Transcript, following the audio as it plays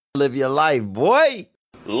Live your life, boy.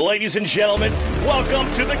 Ladies and gentlemen,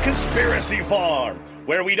 welcome to the Conspiracy Farm,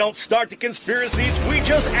 where we don't start the conspiracies, we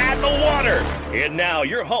just add the water. And now,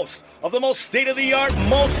 your host of the most state-of-the-art,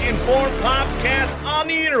 most informed podcast on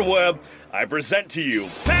the interweb, I present to you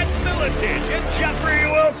Pat Miletich and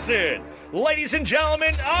Jeffrey Wilson. Ladies and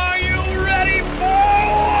gentlemen, are you ready for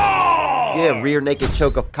war? Yeah, rear naked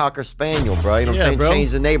choke a Cocker Spaniel, bro. You know what I'm saying? Bro.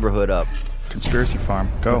 Change the neighborhood up. Conspiracy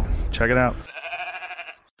Farm. Go. Check it out.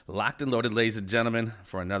 Locked and loaded, ladies and gentlemen,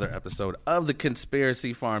 for another episode of the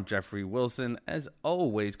Conspiracy Farm. Jeffrey Wilson, as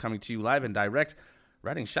always, coming to you live and direct,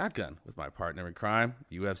 riding shotgun with my partner in crime,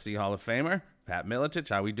 UFC Hall of Famer, Pat Miletich.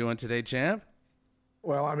 How we doing today, champ?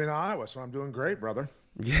 Well, I'm in Iowa, so I'm doing great, brother.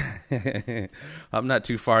 Yeah, I'm not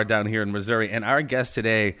too far down here in Missouri. And our guest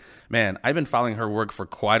today, man, I've been following her work for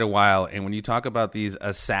quite a while. And when you talk about these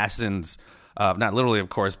assassins, not literally, of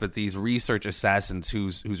course, but these research assassins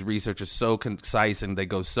whose research is so concise and they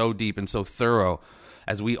go so deep and so thorough,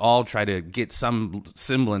 as we all try to get some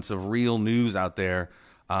semblance of real news out there,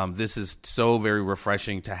 this is so very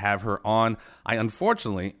refreshing to have her on. I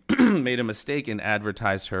unfortunately made a mistake and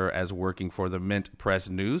advertised her as working for the Mint Press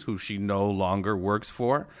News, who she no longer works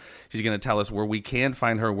for. She's going to tell us where we can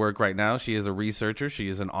find her work right now. She is a researcher. She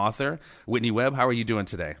is an author. Whitney Webb, how are you doing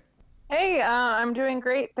today? Hey, I'm doing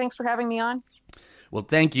great. Thanks for having me on. Well,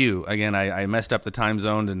 thank you. Again, I messed up the time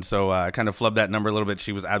zone, and so I kind of flubbed that number a little bit.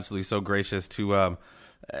 She was absolutely so gracious to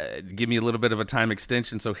give me a little bit of a time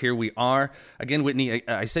extension, so here we are. Again, Whitney,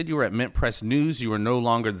 I said you were at Mint Press News. You are no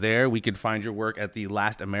longer there. We could find your work at the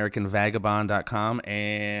LastAmericanVagabond.com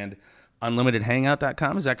and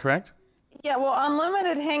UnlimitedHangout.com. Is that correct? Yeah, well,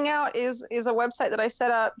 Unlimited Hangout is a website that I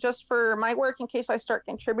set up just for my work in case I start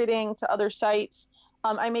contributing to other sites.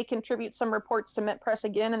 I may contribute some reports to Mint Press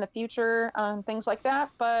again in the future, things like that.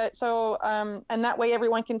 But so, and that way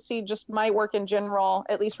everyone can see just my work in general,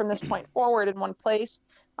 at least from this point forward, in one place.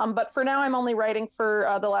 But for now, I'm only writing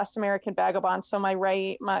for the Last American Vagabond. So my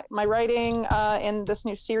writing in this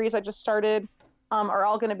new series I just started are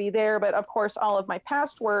all going to be there. But of course, all of my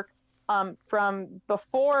past work from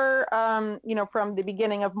before, from the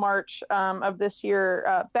beginning of March of this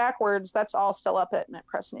year backwards, that's all still up at Mint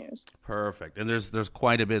Press News. Perfect. And there's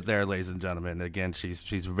quite a bit there, ladies and gentlemen. Again, she's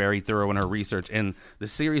very thorough in her research. And the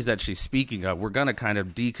series that she's speaking of, we're going to kind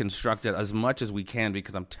of deconstruct it as much as we can,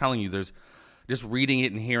 because I'm telling you, there's just reading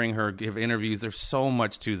it and hearing her give interviews, there's so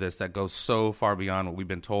much to this that goes so far beyond what we've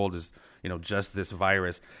been told is, just this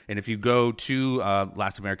virus. And if you go to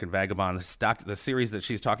Last American Vagabond, the series that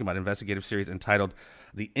she's talking about, investigative series entitled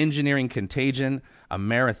The Engineering Contagion,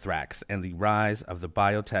 Amerithrax, and the Rise of the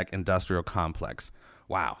Biotech Industrial Complex.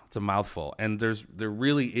 Wow, it's a mouthful. And there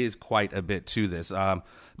really is quite a bit to this. But,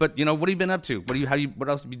 what have you been up to? What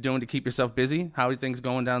else have you been doing to keep yourself busy? How are things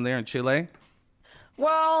going down there in Chile?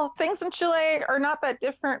 Well, things in Chile are not that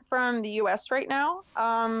different from the U.S. right now.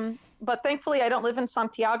 But thankfully, I don't live in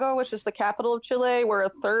Santiago, which is the capital of Chile, where a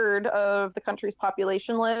third of the country's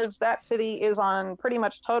population lives. That city is on pretty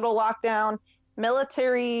much total lockdown,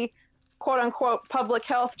 military, quote unquote, public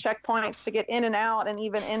health checkpoints to get in and out, and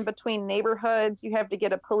even in between neighborhoods. You have to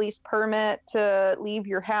get a police permit to leave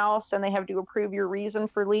your house, and they have to approve your reason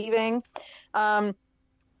for leaving.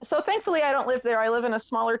 So thankfully, I don't live there. I live in a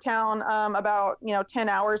smaller town, about 10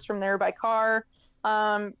 hours from there by car.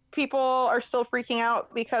 People are still freaking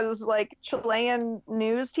out because Chilean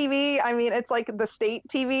news TV, it's like the state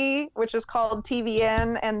TV, which is called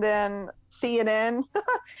TVN, and then CNN.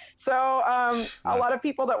 So a lot of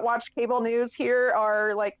people that watch cable news here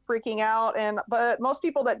are freaking out, but most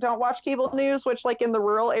people that don't watch cable news, which in the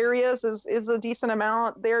rural areas is a decent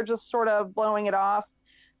amount, they're just sort of blowing it off.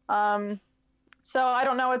 So I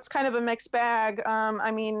don't know. It's kind of a mixed bag.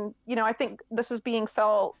 I think this is being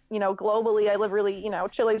felt, globally. I live really,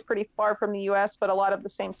 Chile's pretty far from the U.S., but a lot of the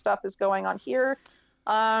same stuff is going on here.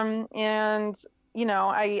 I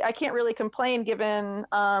can't really complain given,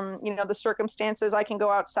 the circumstances. I can go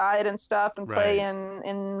outside and stuff and play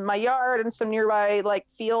in my yard and some nearby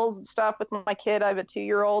fields and stuff with my kid. I have a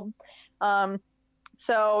 2-year-old.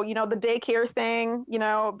 So, the daycare thing,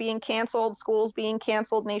 being canceled, schools being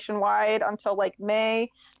canceled nationwide until May.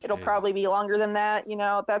 It'll probably be longer than that.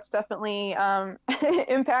 That's definitely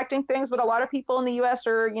impacting things. But a lot of people in the U.S.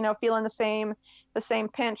 are, feeling the same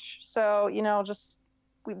pinch. So,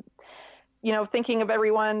 thinking of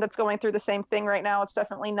everyone that's going through the same thing right now, it's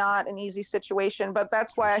definitely not an easy situation. But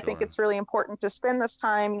that's why I think it's really important to spend this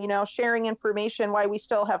time, sharing information, why we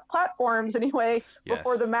still have platforms anyway,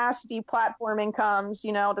 before the mass deplatforming comes,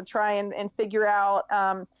 to try and figure out,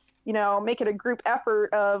 make it a group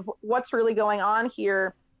effort of what's really going on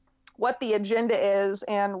here. what the agenda is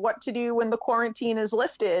and what to do when the quarantine is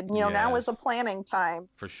lifted. Now is Yes. a planning time,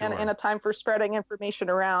 For sure. and a time for spreading information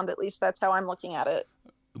around. At least that's how I'm looking at it.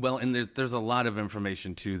 Well, and there's a lot of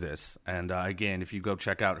information to this. And again, if you go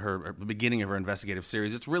check out the beginning of her investigative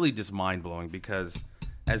series, it's really just mind-blowing because,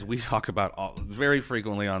 as we talk about very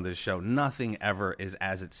frequently on this show, nothing ever is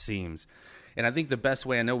as it seems. And I think the best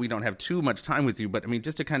way, I know we don't have too much time with you, but I mean,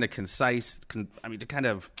 just to kind of to kind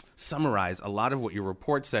of summarize a lot of what your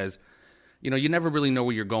report says, you never really know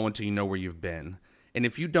where you're going till you know where you've been. And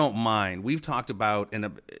if you don't mind, we've talked about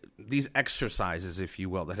these exercises, if you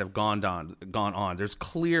will, that have gone on. There's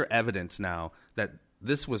clear evidence now that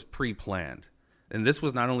this was pre-planned. And this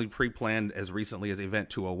was not only pre-planned as recently as Event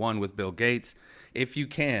 201 with Bill Gates. If you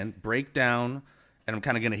can, break down, and I'm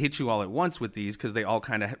kind of going to hit you all at once with these because they all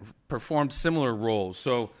kind of performed similar roles.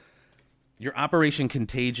 So your Operation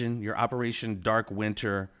Contagion, your Operation Dark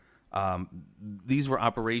Winter, these were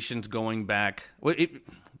operations going back...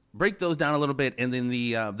 Break those down a little bit, and then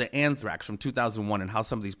the anthrax from 2001 and how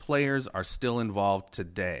some of these players are still involved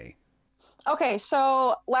today. Okay,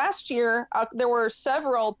 so last year there were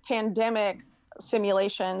several pandemic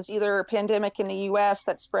simulations, either pandemic in the U.S.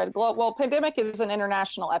 that spread global. Well, pandemic is an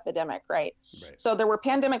international epidemic, right? So there were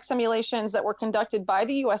pandemic simulations that were conducted by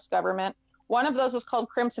the U.S. government. One of those is called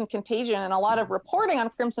Crimson Contagion, and a lot of reporting on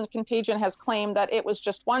Crimson Contagion has claimed that it was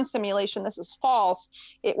just one simulation. This is false.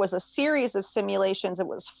 It was a series of simulations. It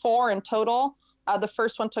was 4 in total. The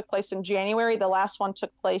first one took place in January. The last one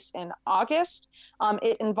took place in August.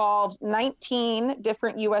 It involved 19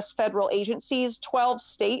 different U.S. federal agencies, 12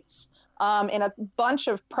 states, and a bunch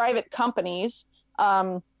of private companies.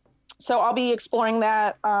 So I'll be exploring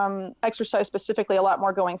that exercise specifically a lot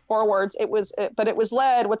more going forwards. But it was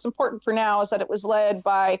led, what's important for now is that it was led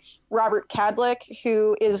by Robert Kadlec,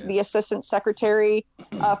 who is the Assistant Secretary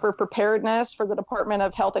for Preparedness for the Department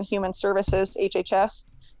of Health and Human Services, HHS,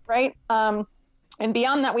 right? And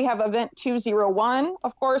beyond that, we have Event 201,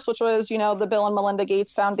 of course, which was, the Bill and Melinda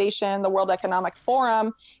Gates Foundation, the World Economic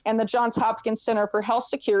Forum, and the Johns Hopkins Center for Health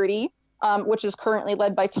Security, which is currently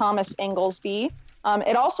led by Thomas Inglesby.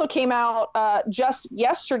 It also came out just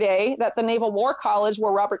yesterday that the Naval War College,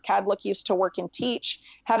 where Robert Kadlec used to work and teach,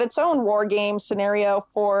 had its own war game scenario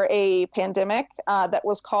for a pandemic that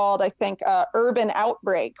was called, I think, Urban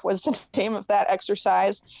Outbreak was the name of that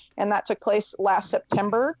exercise. And that took place last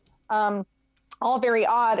September. All very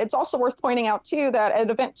odd. It's also worth pointing out, too, that at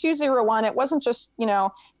Event 201, it wasn't just, the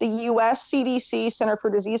U.S. CDC, Center for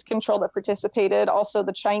Disease Control, that participated. Also,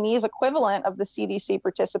 the Chinese equivalent of the CDC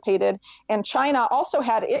participated. And China also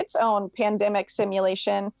had its own pandemic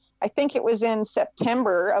simulation. I think it was in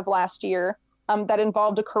September of last year that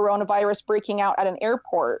involved a coronavirus breaking out at an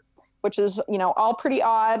airport, which is, all pretty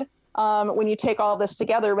odd when you take all this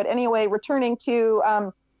together. But anyway, returning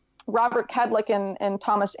to Robert Kadlec and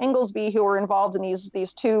Thomas Inglesby, who were involved in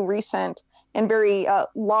these two recent and very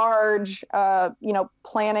large,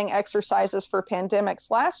 planning exercises for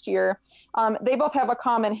pandemics last year. They both have a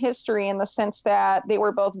common history in the sense that they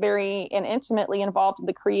were both very and intimately involved in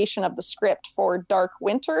the creation of the script for Dark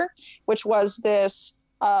Winter, which was this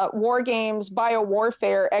war games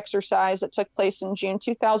biowarfare exercise that took place in June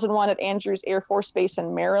 2001 at Andrews Air Force Base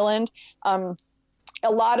in Maryland. A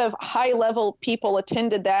lot of high-level people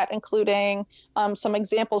attended that, including some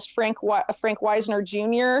examples. Frank Wisner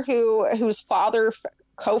Jr., whose father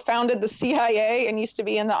co-founded the CIA and used to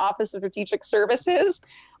be in the Office of Strategic Services.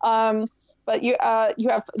 But you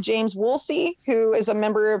have James Woolsey, who is a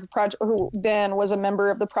member of who then was a member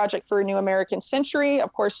of the Project for a New American Century.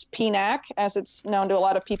 Of course, PNAC, as it's known to a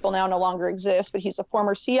lot of people now, no longer exists, but he's a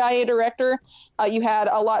former CIA director. You had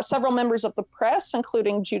several members of the press,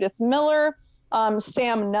 including Judith Miller.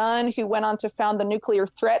 Sam Nunn, who went on to found the Nuclear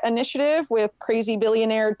Threat Initiative with crazy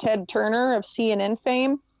billionaire Ted Turner of CNN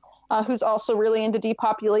fame, who's also really into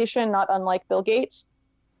depopulation, not unlike Bill Gates,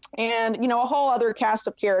 and, a whole other cast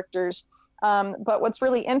of characters. But what's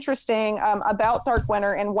really interesting about Dark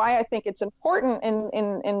Winter and why I think it's important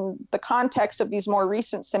in the context of these more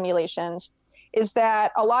recent simulations is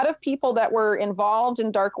that a lot of people that were involved in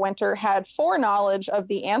Dark Winter had foreknowledge of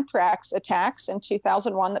the anthrax attacks in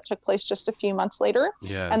 2001 that took place just a few months later.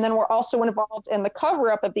 Yes. And then were also involved in the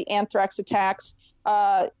cover-up of the anthrax attacks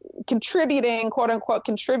contributing, quote unquote,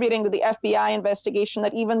 contributing to the FBI investigation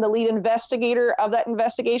that even the lead investigator of that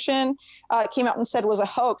investigation came out and said was a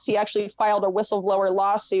hoax. He actually filed a whistleblower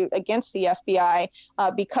lawsuit against the FBI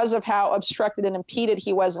because of how obstructed and impeded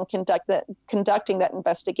he was in conducting that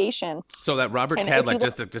investigation. So that Robert Kadlec,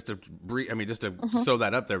 just to sew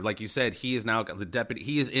that up there, like you said, he is now the deputy.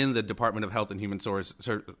 He is in the Department of Health and Human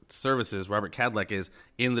Services. Robert Kadlec is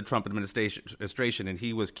in the Trump administration, and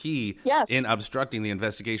he was key in obstructing the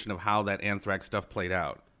investigation of how that anthrax stuff played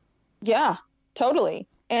out. Yeah, totally.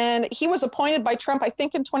 And he was appointed by Trump, I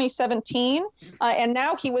think, in 2017. And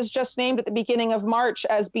now he was just named at the beginning of March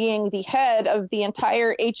as being the head of the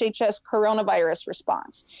entire HHS coronavirus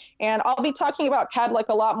response. And I'll be talking about Kadlec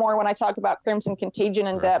a lot more when I talk about Crimson Contagion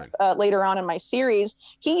in depth later on in my series.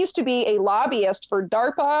 He used to be a lobbyist for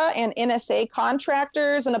DARPA and NSA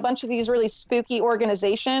contractors and a bunch of these really spooky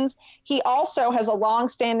organizations. He also has a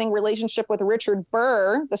long-standing relationship with Richard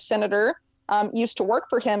Burr, the senator, used to work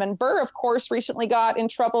for him. And Burr, of course, recently got in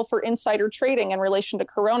trouble for insider trading in relation to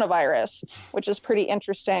coronavirus, which is pretty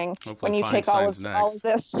interesting. Hopefully when you take all of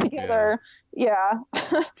this together. Yeah.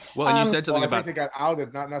 Well, and you said something about... I think they got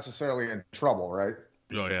outed, not necessarily in trouble, right?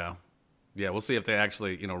 Oh, yeah. Yeah, we'll see if they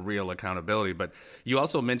actually, real accountability. But you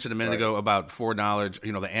also mentioned a minute ago about foreknowledge,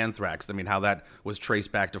 the anthrax. I mean, how that was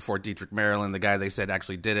traced back to Fort Detrick, Maryland. The guy they said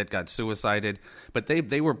actually did it, got suicided. But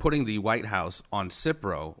they were putting the White House on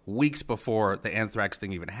Cipro weeks before the anthrax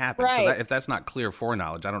thing even happened. Right. So if that's not clear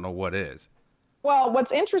foreknowledge, I don't know what is. Well,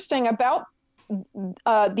 what's interesting about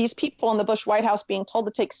these people in the Bush White House being told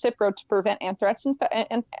to take Cipro to prevent anthrax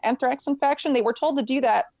infection, they were told to do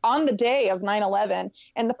that on the day of 9/11.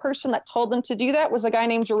 And the person that told them to do that was a guy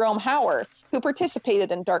named Jerome Hauer, who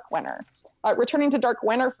participated in Dark Winter. Returning to Dark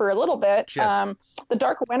Winter for a little bit, yes. The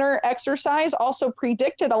Dark Winter exercise also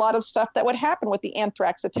predicted a lot of stuff that would happen with the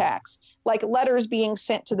anthrax attacks, like letters being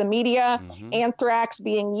sent to the media, anthrax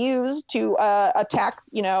being used to attack,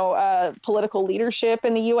 political leadership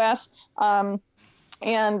in the U.S.,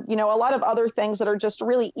 and, a lot of other things that are just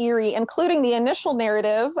really eerie, including the initial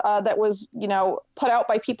narrative that was, put out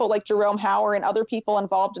by people like Jerome Hauer and other people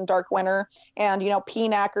involved in Dark Winter and,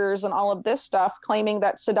 PNACers and all of this stuff, claiming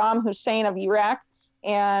that Saddam Hussein of Iraq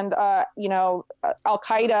and,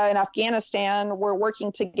 Al-Qaeda in Afghanistan were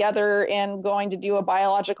working together and going to do a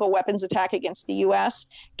biological weapons attack against the U.S.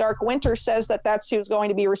 Dark Winter says that that's who's going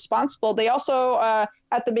to be responsible. They also,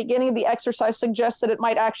 at the beginning of the exercise, suggest that it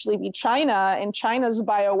might actually be China, and China's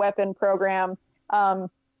bioweapon program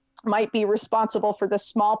might be responsible for the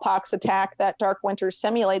smallpox attack that Dark Winter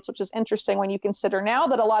simulates, which is interesting when you consider now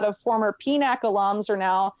that a lot of former PNAC alums are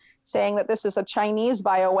now saying that this is a Chinese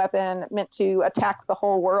bioweapon meant to attack the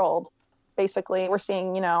whole world. Basically, we're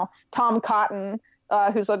seeing, Tom Cotton,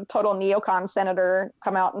 who's a total neocon senator,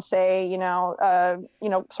 come out and say,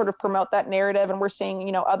 sort of promote that narrative. And we're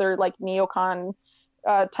seeing, other like neocon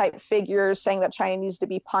type figures saying that China needs to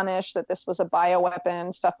be punished, that this was a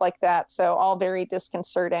bioweapon, stuff like that. So all very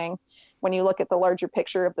disconcerting when you look at the larger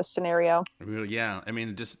picture of the scenario. Yeah. I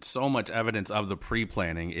mean, just so much evidence of the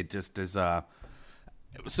pre-planning. It just is...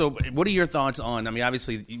 So what are your thoughts on,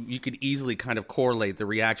 obviously you could easily kind of correlate the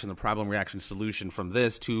reaction, the problem, reaction, solution from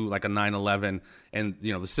this to like a 9/11 and,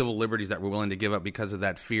 the civil liberties that we're willing to give up because of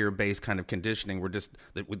that fear-based kind of conditioning.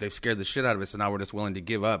 They've scared the shit out of us, and now we're just willing to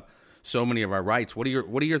give up so many of our rights. What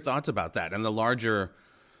are your thoughts about that and the larger,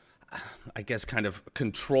 I guess, kind of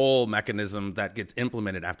control mechanism that gets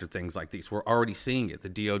implemented after things like these? We're already seeing it, the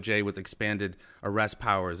DOJ with expanded arrest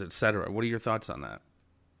powers, et cetera. What are your thoughts on that?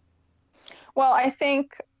 Well, I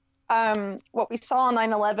think what we saw on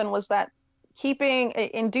 9/11 was that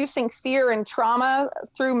inducing fear and trauma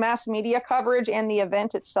through mass media coverage and the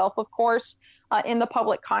event itself, of course, in the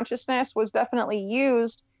public consciousness was definitely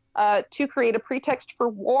used to create a pretext for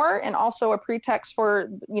war and also a pretext for,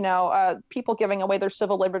 people giving away their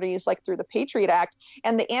civil liberties, like through the Patriot Act.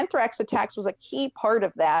 And the anthrax attacks was a key part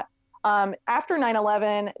of that. After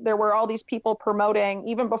 9/11, there were all these people promoting,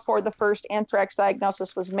 even before the first anthrax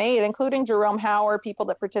diagnosis was made, including Jerome Hauer, people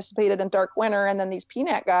that participated in Dark Winter, and then these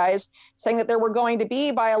PNAC guys, saying that there were going to be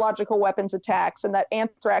biological weapons attacks and that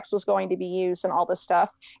anthrax was going to be used and all this stuff.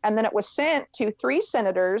 And then it was sent to 3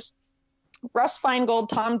 senators, Russ Feingold,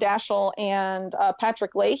 Tom Daschle, and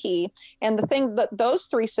Patrick Leahy. And the thing that those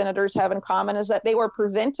 3 senators have in common is that they were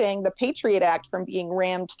preventing the Patriot Act from being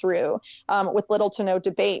rammed through with little to no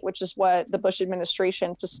debate, which is what the Bush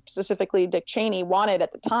administration, specifically Dick Cheney, wanted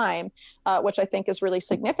at the time, which I think is really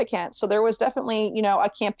significant. So there was definitely, a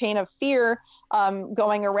campaign of fear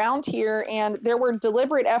going around here, and there were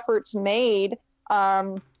deliberate efforts made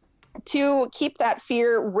to keep that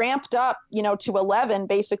fear ramped up, to 11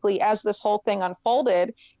 basically as this whole thing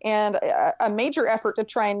unfolded, and a major effort to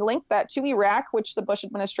try and link that to Iraq, which the Bush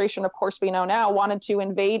administration, of course, we know now, wanted to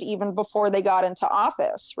invade even before they got into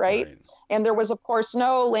office, right? And there was, of course,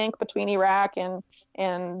 no link between Iraq and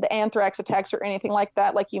the anthrax attacks or anything like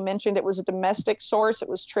that. Like you mentioned, it was a domestic source. It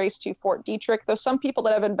was traced to Fort Detrick, though some people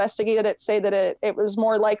that have investigated it say that it was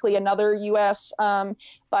more likely another U.S.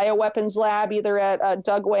 Bioweapons lab, either at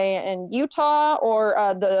Dugway in Utah or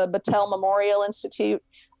the Battelle Memorial Institute.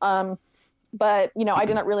 But, I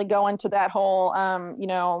didn't really go into that whole,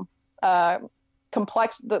 the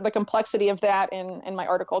complexity of that in my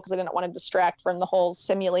article, because I didn't want to distract from the whole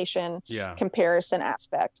simulation comparison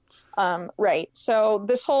aspect. Right. So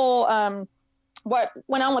this whole, what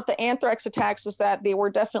went on with the anthrax attacks is that they were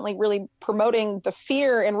definitely really promoting the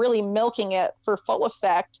fear and really milking it for full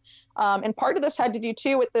effect. And part of this had to do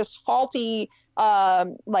too with this faulty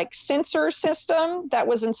sensor system that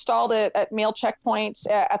was installed at mail checkpoints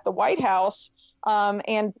at the White House,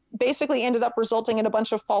 and basically ended up resulting in a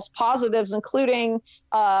bunch of false positives, including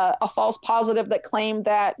a false positive that claimed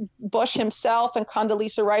that Bush himself and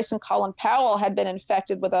Condoleezza Rice and Colin Powell had been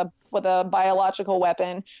infected with a biological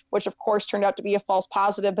weapon, which of course turned out to be a false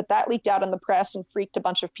positive, but that leaked out in the press and freaked a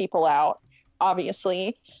bunch of people out,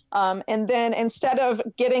 obviously. And then instead of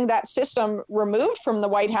getting that system removed from the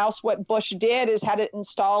White House, what Bush did is had it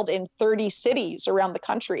installed in 30 cities around the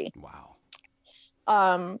country. Wow.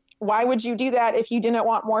 Why would you do that if you didn't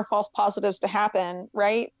want more false positives to happen,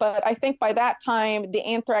 right? But I think by that time, the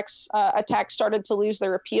anthrax attacks started to lose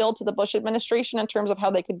their appeal to the Bush administration in terms of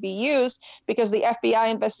how they could be used, because the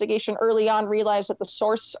FBI investigation early on realized that the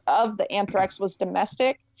source of the anthrax was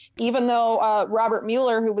domestic, even though Robert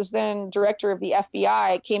Mueller, who was then director of the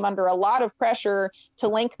FBI, came under a lot of pressure to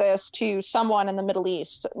link this to someone in the Middle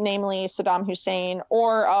East, namely Saddam Hussein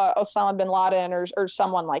or Osama bin Laden or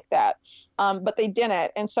someone like that. But they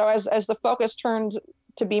didn't. And so as the focus turned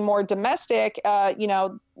to be more domestic,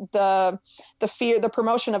 the fear, the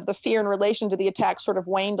promotion of the fear in relation to the attack sort of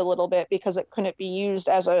waned a little bit, because it couldn't be used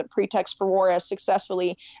as a pretext for war as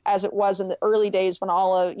successfully as it was in the early days when a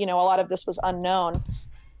lot of this was unknown.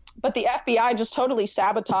 But the FBI just totally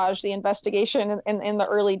sabotaged the investigation in the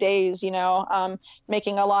early days,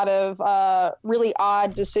 making a lot of really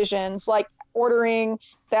odd decisions, like ordering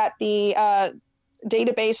that the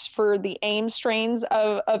database for the AIM strains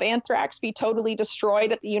of anthrax be totally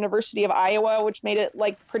destroyed at the University of Iowa, which made it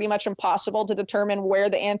pretty much impossible to determine where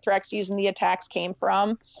the anthrax used in the attacks came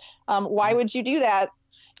from. Why would you do that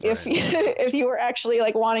if you were actually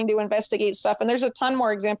wanting to investigate stuff? And there's a ton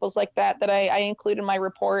more examples like that I include in my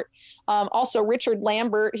report. Also, Richard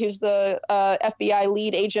Lambert, who's the FBI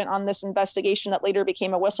lead agent on this investigation that later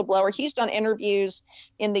became a whistleblower, he's done interviews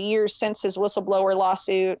in the years since his whistleblower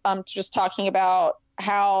lawsuit, just talking about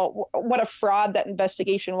what a fraud that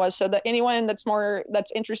investigation was. So that anyone that's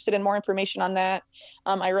interested in more information on that,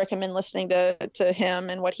 I recommend listening to him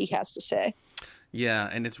and what he has to say. Yeah,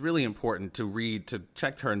 and it's really important to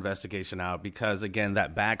check her investigation out, because, again,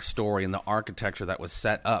 that backstory and the architecture that was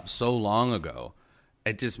set up so long ago,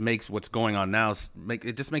 it just makes what's going on now,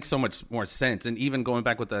 it just makes so much more sense. And even going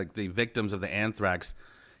back with the victims of the anthrax,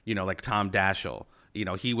 like Tom Daschle,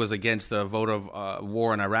 he was against the vote of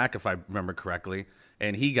war in Iraq, if I remember correctly,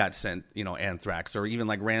 and he got sent, anthrax. Or even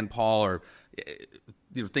like Rand Paul, or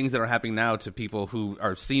things that are happening now to people who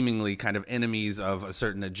are seemingly kind of enemies of a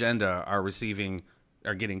certain agenda are getting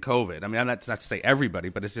COVID. I mean, that's not to say everybody,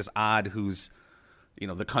 but it's just odd who's,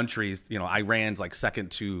 the countries, Iran's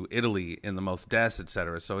second to Italy in the most deaths, et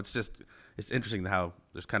cetera. So it's interesting how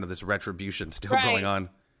there's kind of this retribution still going on.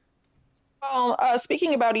 Well,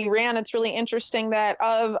 speaking about Iran, it's really interesting that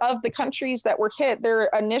of the countries that were hit, their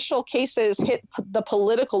initial cases hit the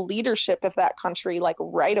political leadership of that country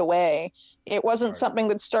right away. It wasn't something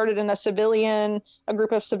that started in a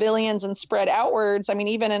group of civilians and spread outwards. I mean,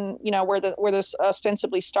 even in, where this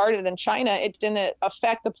ostensibly started in China, it didn't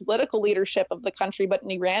affect the political leadership of the country, but in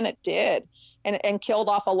Iran it did, and killed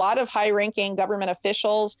off a lot of high-ranking government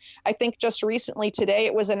officials. I think just recently today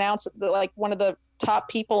it was announced that one of the top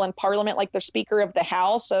people in parliament, the Speaker of the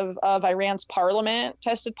House of Iran's parliament,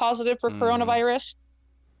 tested positive for coronavirus.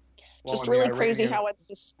 Well, just really crazy how it's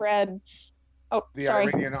just spread. Oh, sorry.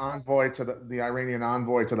 Iranian envoy to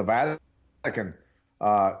the Vatican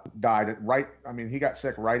died right. I mean, he got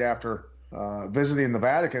sick right after visiting the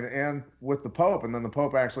Vatican and with the Pope, and then the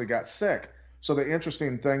Pope actually got sick. So the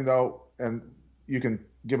interesting thing, though, and you can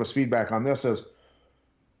give us feedback on this, is,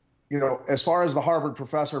 as far as the Harvard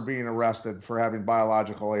professor being arrested for having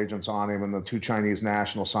biological agents on him, and the two Chinese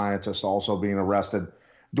national scientists also being arrested,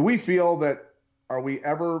 do we feel that we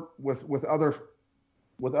ever with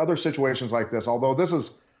other situations like this? Although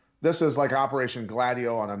this is like Operation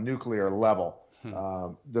Gladio on a nuclear level.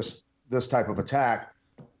 This type of attack.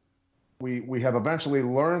 We have eventually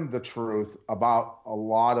learned the truth about a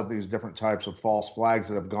lot of these different types of false flags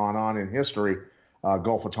that have gone on in history,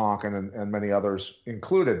 Gulf of Tonkin and many others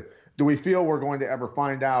included. Do we feel we're going to ever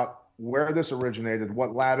find out where this originated,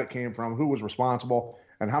 what lab it came from, who was responsible,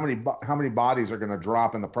 and how many bodies are going to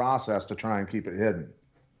drop in the process to try and keep it hidden?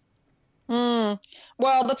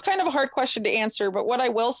 Well, that's kind of a hard question to answer, but what I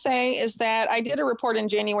will say is that I did a report in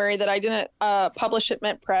January that I didn't publish at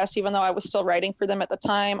Mint Press, even though I was still writing for them at the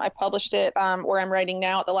time. I published it where I'm writing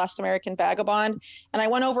now at The Last American Vagabond, and I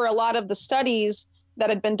went over a lot of the studies that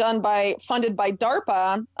had been funded by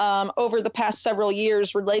DARPA over the past several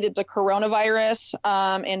years related to coronavirus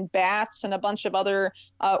and bats and a bunch of other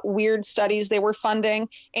weird studies they were funding.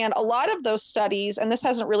 And a lot of those studies, and this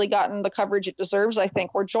hasn't really gotten the coverage it deserves, I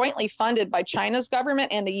think, were jointly funded by China's government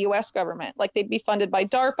and the U.S. government. Like they'd be funded by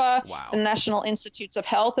DARPA, the National Institutes of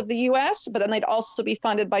Health of the U.S., but then they'd also be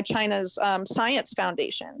funded by China's Science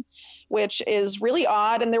Foundation, which is really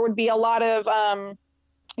odd. And there would be a lot of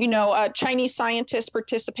Chinese scientists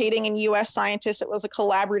participating in U.S. scientists. It was a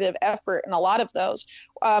collaborative effort in a lot of those.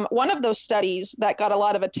 One of those studies that got a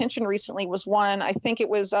lot of attention recently was one, I think it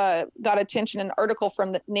was got attention in an article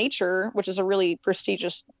from Nature, which is a really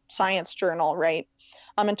prestigious science journal, right?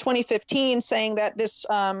 In 2015, saying that this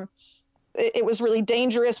it was really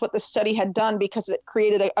dangerous what the study had done because it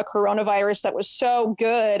created a coronavirus that was so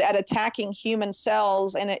good at attacking human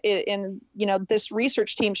cells, and this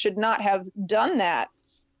research team should not have done that.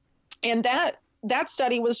 And that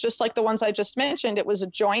study was just like the ones I just mentioned. It was a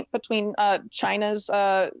joint between China's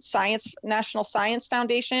National Science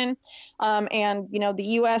Foundation and, the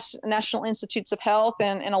U.S. National Institutes of Health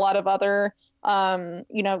and a lot of other,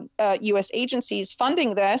 U.S. agencies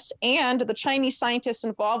funding this. And the Chinese scientists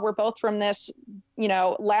involved were both from this,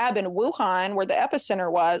 lab in Wuhan where the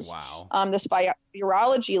epicenter was. Wow. This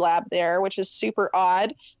virology lab there, which is super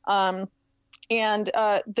odd. And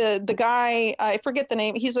the guy, I forget the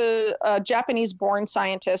name, he's a Japanese-born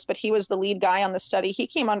scientist, but he was the lead guy on the study. He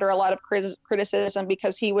came under a lot of criticism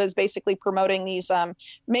because he was basically promoting these,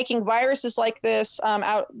 making viruses like this,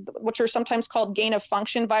 which are sometimes called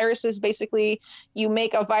gain-of-function viruses. Basically, you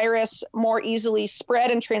make a virus more easily spread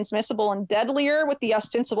and transmissible and deadlier with the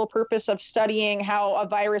ostensible purpose of studying how a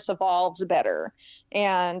virus evolves better.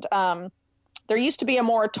 And there used to be a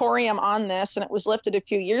moratorium on this, and it was lifted a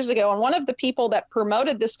few years ago. And one of the people that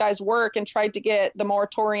promoted this guy's work and tried to get the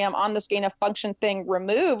moratorium on this gain-of-function thing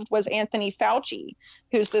removed was Anthony Fauci,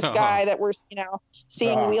 who's this guy that we're,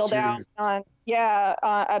 seeing wheeled out on,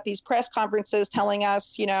 at these press conferences telling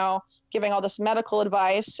us, giving all this medical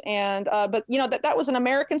advice. And but that was an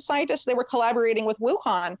American scientist. They were collaborating with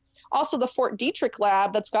Wuhan. Also, the Fort Detrick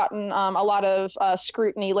lab that's gotten a lot of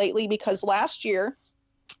scrutiny lately because last year,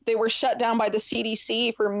 they were shut down by the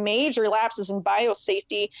CDC for major lapses in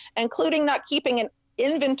biosafety, including not keeping an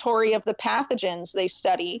inventory of the pathogens they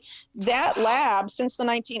study. That lab, since the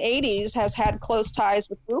 1980s, has had close ties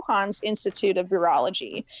with Wuhan's Institute of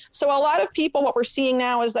Virology. So a lot of people, what we're seeing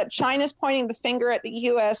now is that China's pointing the finger at the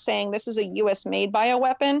U.S., saying this is a U.S.-made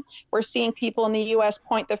bioweapon. We're seeing people in the U.S.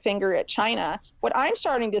 point the finger at China. What I'm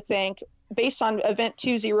starting to think, based on Event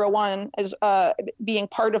 201 as being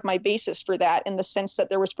part of my basis for that, in the sense that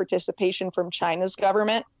there was participation from China's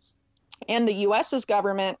government and the U.S.'s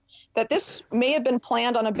government, that this may have been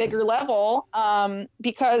planned on a bigger level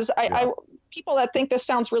because people that think this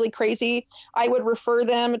sounds really crazy, I would refer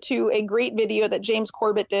them to a great video that James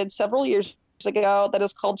Corbett did several years ago that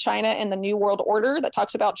is called China and the New World Order, that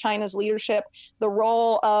talks about China's leadership, the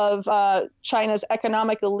role of China's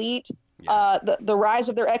economic elite, the rise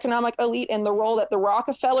of their economic elite, and the role that the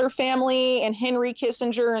Rockefeller family and Henry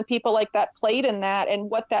Kissinger and people like that played in that,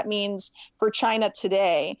 and what that means for China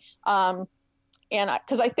today. And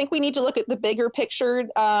because I think we need to look at the bigger picture,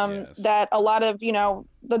 that a lot of,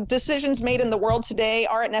 the decisions made in the world today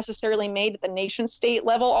aren't necessarily made at the nation state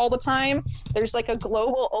level all the time. There's like a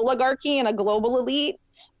global oligarchy and a global elite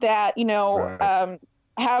that,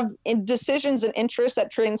 have decisions and interests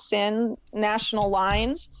that transcend national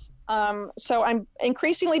lines. So I'm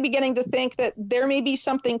increasingly beginning to think that there may be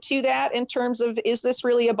something to that in terms of, is this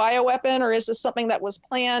really a bioweapon, or is this something that was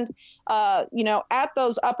planned, at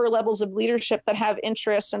those upper levels of leadership that have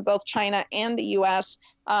interests in both China and the U.S.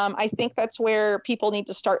 I think that's where people need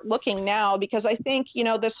to start looking now, because I think,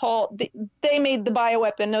 this whole, they made the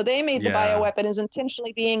bioweapon. No, they made the bioweapon is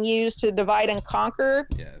intentionally being used to divide and conquer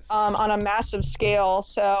on a massive scale.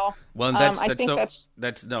 So well, I'm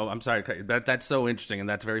sorry. That's so interesting, and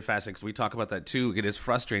that's very fascinating because we talk about that too. It is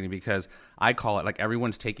frustrating because I call it like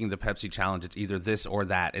everyone's taking the Pepsi challenge. It's either this or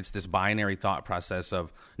that. It's this binary thought process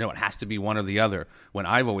of no, it has to be one or the other. When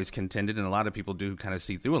I've always contended, and a lot of people do kind of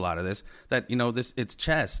see through a lot of this, that it's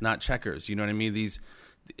chess, not checkers. You know what I mean?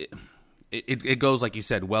 It goes, like you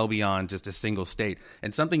said, well beyond just a single state.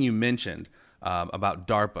 And something you mentioned about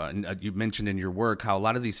DARPA, and you mentioned in your work how a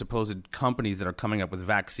lot of these supposed companies that are coming up with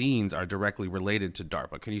vaccines are directly related to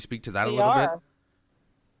DARPA. Can you speak to that a little bit?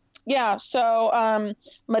 Yeah, so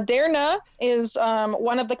Moderna is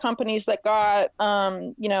one of the companies that got,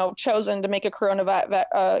 chosen to make a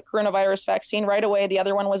coronavirus vaccine right away. The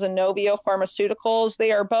other one was Inovio Pharmaceuticals.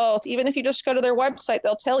 They are both, even if you just go to their website,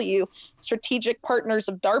 they'll tell you, strategic partners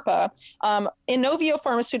of DARPA. Inovio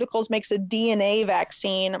Pharmaceuticals makes a DNA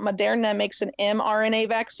vaccine. Moderna makes an mRNA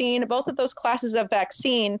vaccine. Both of those classes of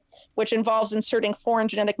vaccine, which involves inserting foreign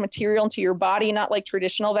genetic material into your body, not like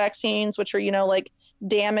traditional vaccines, which are, like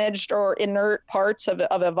damaged or inert parts of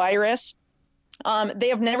a virus. They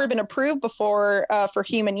have never been approved before for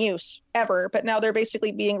human use ever, but now they're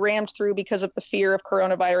basically being rammed through because of the fear of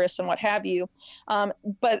coronavirus and what have you.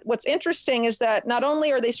 But what's interesting is that not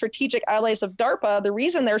only are they strategic allies of DARPA, the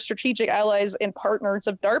reason they're strategic allies and partners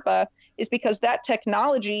of DARPA is because that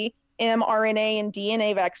technology, mRNA and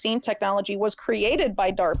DNA vaccine technology, was created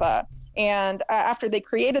by DARPA. And after they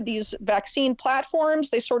created these vaccine platforms,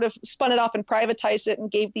 they sort of spun it off and privatized it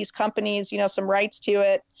and gave these companies, some rights to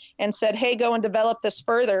it and said, hey, go and develop this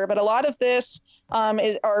further. But a lot of this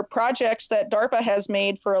are projects that DARPA has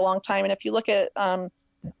made for a long time. And if you look at,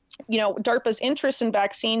 DARPA's interest in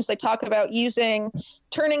vaccines, they talk about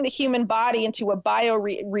turning the human body into a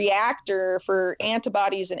bioreactor for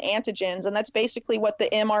antibodies and antigens. And that's basically what the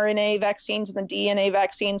mRNA vaccines and the DNA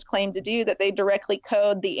vaccines claim to do, that they directly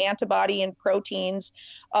code the antibody and proteins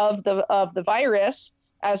of the virus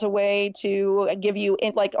as a way to give you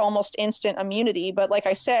almost instant immunity. But like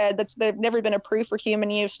I said, they've never been approved for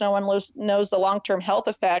human use. No one knows the long-term health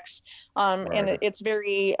effects. And it's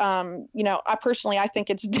very, I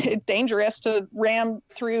think it's dangerous to ram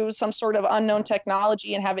through some sort of unknown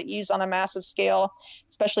technology and have it used on a massive scale,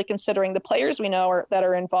 especially considering the players we know that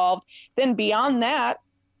are involved. Then beyond that,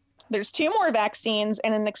 there's 2 more vaccines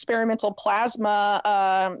and an experimental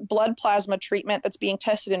blood plasma treatment that's being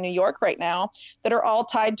tested in New York right now that are all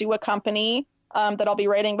tied to a company that I'll be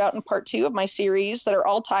writing about in part 2 of my series, that are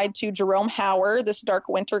all tied to Jerome Hauer, this Dark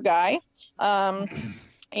Winter guy,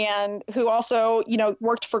 and who also,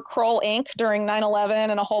 worked for Kroll Inc. during 9/11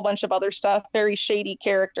 and a whole bunch of other stuff. Very shady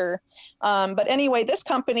character. But anyway, this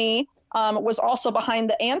company was also behind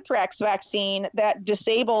the anthrax vaccine that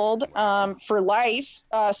disabled for life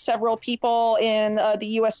several people in the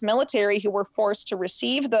U.S. military who were forced to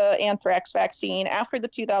receive the anthrax vaccine after the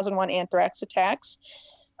 2001 anthrax attacks.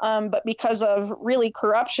 But because of really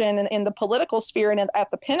corruption in the political sphere and at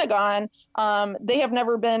the Pentagon, they have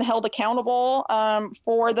never been held accountable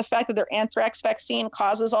for the fact that their anthrax vaccine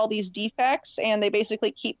causes all these defects, and they basically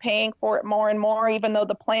keep paying for it more and more, even though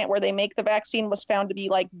the plant where they make the vaccine was found to be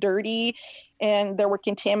dirty, and there were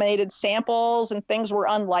contaminated samples and things were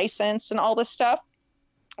unlicensed and all this stuff.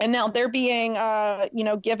 And now they're being,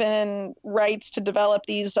 given rights to develop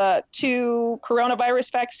these 2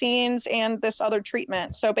 coronavirus vaccines and this other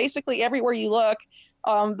treatment. So basically, everywhere you look,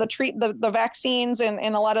 the vaccines and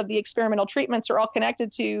a lot of the experimental treatments are all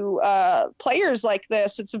connected to players like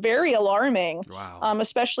this. It's very alarming. Wow.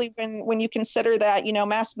 Especially when you consider that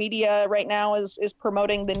mass media right now is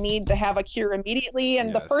promoting the need to have a cure immediately,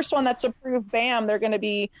 and the first one that's approved, bam, they're going to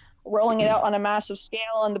be rolling it out on a massive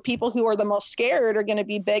scale, and the people who are the most scared are going to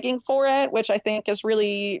be begging for it, which I think is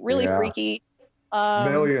really, really freaky.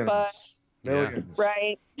 Millions.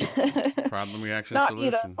 Right. Problem, reaction, Not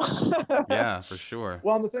solution. Yeah, for sure.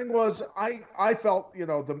 Well, the thing was, I felt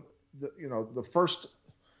the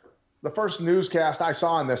first newscast I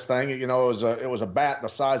saw on this thing, it was a bat the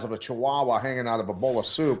size of a chihuahua hanging out of a bowl of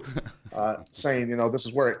soup, saying, this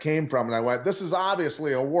is where it came from, and I went, this is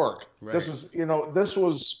obviously a work. Right.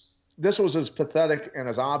 This was as pathetic and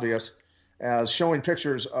as obvious as showing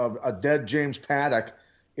pictures of a dead James Paddock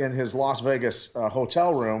in his Las Vegas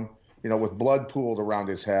hotel room, with blood pooled around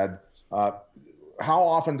his head. How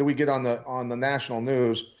often do we get on the national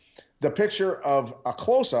news the picture of a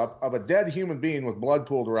close-up of a dead human being with blood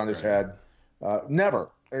pooled around his head? Never,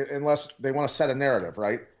 unless they want to set a narrative,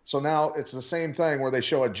 right? So now it's the same thing where they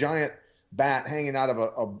show a giant bat hanging out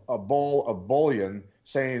of a bowl of bouillon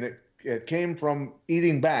saying it came from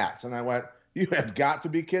eating bats. And I went, you have got to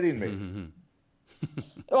be kidding me.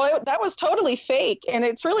 Well, that was totally fake, and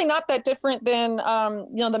it's really not that different than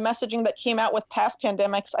the messaging that came out with past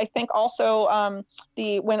pandemics. I think also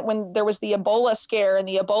when there was the Ebola scare and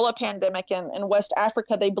the Ebola pandemic in West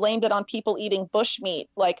Africa, they blamed it on people eating bushmeat.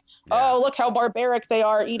 Like, oh, look how barbaric they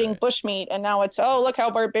are eating bushmeat, and now it's, oh, look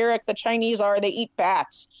how barbaric the Chinese are, they eat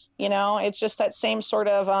bats. It's just that same sort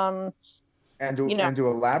of And to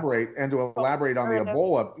elaborate on the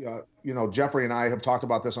Ebola, Jeffrey and I have talked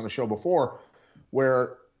about this on the show before,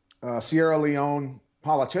 where Sierra Leone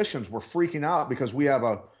politicians were freaking out because we have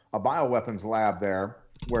a bioweapons lab there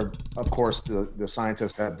where, of course, the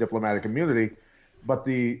scientists have diplomatic immunity. But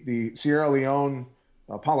the Sierra Leone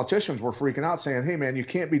politicians were freaking out saying, hey, man, you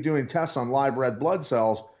can't be doing tests on live red blood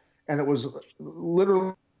cells. And it was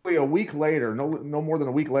literally a week later, no more than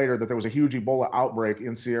a week later, that there was a huge Ebola outbreak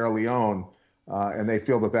in Sierra Leone. And they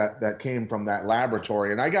feel that came from that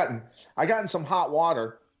laboratory. And I got in some hot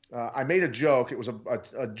water. I made a joke. It was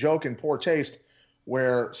a joke in poor taste,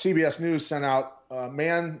 where CBS News sent out a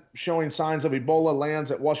man showing signs of Ebola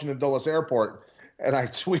lands at Washington Dulles Airport. And I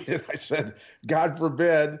tweeted, I said, God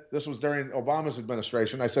forbid, this was during Obama's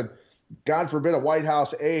administration, I said, God forbid a White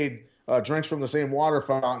House aide drinks from the same water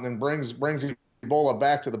fountain and brings Ebola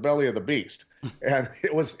back to the belly of the beast. And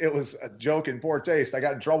it was a joke in poor taste. I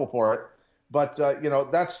got in trouble for it. But,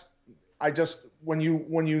 when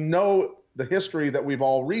you know the history that we've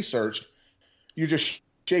all researched, you just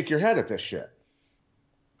shake your head at this shit.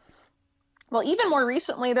 Well, even more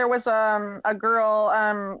recently, there was a girl,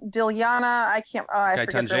 Dilyana. I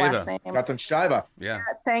forget her last name. Gatansheva. Yeah.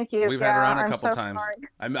 Thank you. We've had her on a couple times.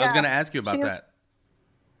 I was going to ask you about that.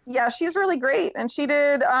 Yeah, she's really great. And she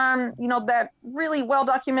did, that really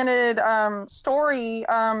well-documented story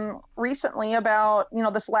recently about,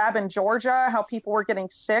 this lab in Georgia, how people were getting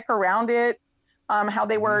sick around it, how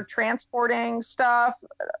they were transporting stuff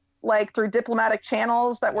like through diplomatic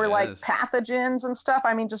channels that were like pathogens and stuff.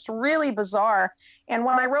 I mean, just really bizarre. And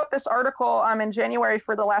when I wrote this article in January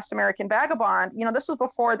for The Last American Vagabond, this was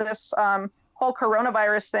before this whole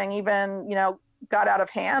coronavirus thing even, got out of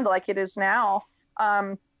hand like it is now.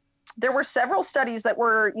 There were several studies that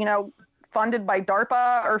were, funded by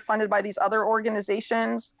DARPA or funded by these other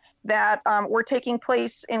organizations that were taking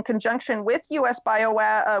place in conjunction with U.S.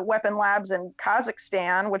 bioweapon labs in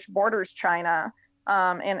Kazakhstan, which borders China,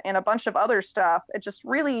 and a bunch of other stuff. It's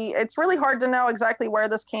really hard to know exactly where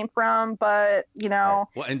this came from, but, Well,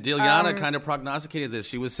 and Dilyana kind of prognosticated this.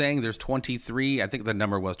 She was saying there's 23, I think the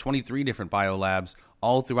number was 23 different biolabs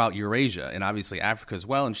all throughout Eurasia and obviously Africa as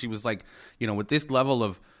well. And she was like, with this level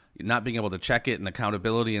of not being able to check it and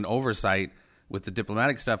accountability and oversight with the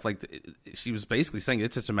diplomatic stuff, she was basically saying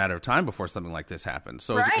it's just a matter of time before something like this happens.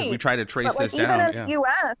 So as we try to trace this down, even in the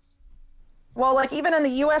U.S., even in the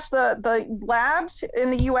U.S., the labs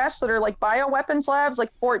in the U.S. that are like bioweapons labs,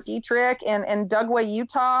 like Fort Detrick and Dugway,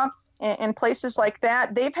 Utah, and places like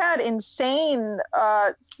that, they've had insane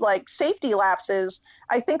safety lapses.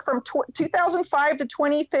 I think from 2005 to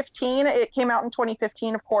 2015, it came out in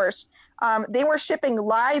 2015, of course. They were shipping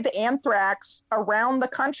live anthrax around the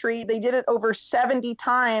country. They did it over 70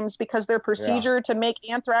 times because their procedure to make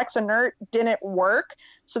anthrax inert didn't work.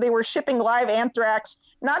 So they were shipping live anthrax,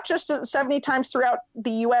 not just 70 times throughout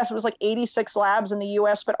the U.S. It was like 86 labs in the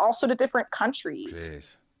U.S., but also to different countries.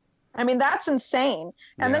 Jeez. I mean, that's insane.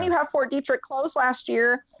 And then you have Fort Detrick closed last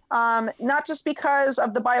year, not just because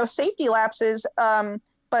of the biosafety lapses,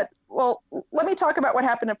 but let me talk about what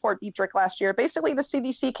happened at Fort Detrick last year. Basically, the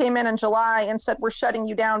CDC came in July and said, we're shutting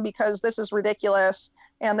you down because this is ridiculous.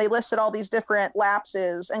 And they listed all these different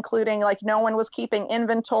lapses, including no one was keeping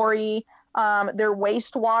inventory. Their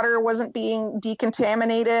wastewater wasn't being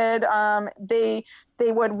decontaminated. They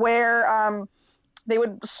would wear... They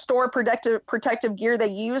would store protective gear they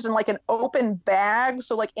use in an open bag.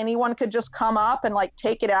 So anyone could just come up and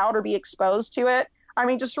take it out or be exposed to it. I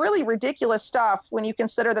mean, just really ridiculous stuff when you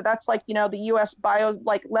consider that that's the U.S.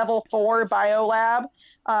 level 4 biolab,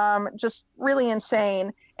 just really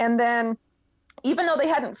insane. And then even though they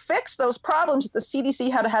hadn't fixed those problems that the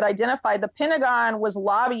CDC had identified, the Pentagon was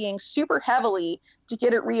lobbying super heavily to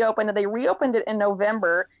get it reopened, and they reopened it in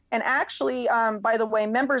November. And actually, by the way,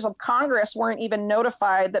 members of Congress weren't even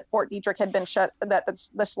notified that Fort Detrick had been shut, that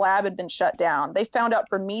this lab had been shut down. They found out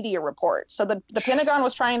from media reports. So the Pentagon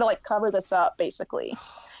was trying to cover this up, basically.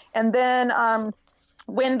 And then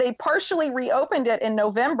when they partially reopened it in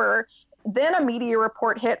November, then a media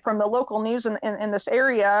report hit from the local news in this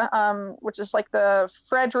area, which is like the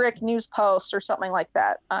Frederick News Post or something like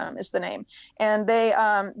that, is the name. And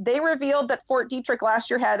they revealed that Fort Detrick last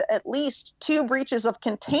year had at least 2 breaches of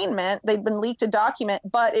containment. They'd been leaked a document,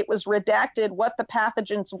 but it was redacted what the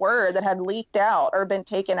pathogens were that had leaked out or been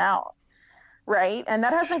taken out. Right. And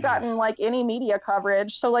that hasn't gotten like any media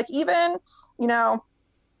coverage. So like even, you know,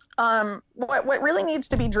 what really needs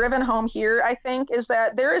to be driven home here, I think, is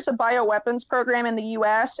that there is a bioweapons program in the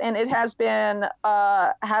U.S. and it has been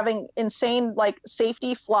having insane like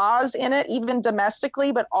safety flaws in it, even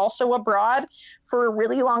domestically, but also abroad for a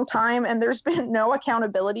really long time. And there's been no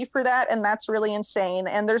accountability for that. And that's really insane.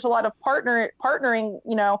 And there's a lot of partnering,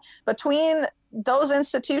 you know, between those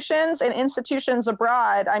institutions and institutions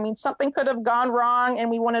abroad. I mean, something could have gone wrong and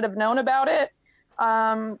we wouldn't have known about it.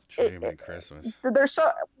 Christmas.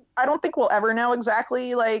 I don't think we'll ever know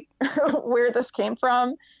exactly like where this came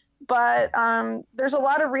from, but there's a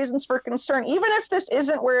lot of reasons for concern. Even if this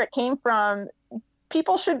isn't where it came from,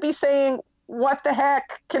 people should be saying, what the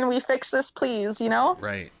heck? Can we fix this, please? You know?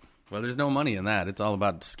 Right. Well, there's no money in that. It's all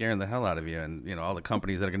about scaring the hell out of you and, you know, all the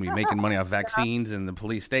companies that are going to be making money off vaccines and the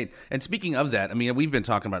police state. And speaking of that, I mean, we've been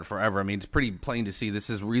talking about it forever. I mean, it's pretty plain to see this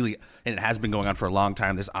is really, and it has been going on for a long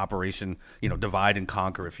time, this operation, you know, divide and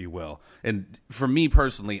conquer, if you will. And for me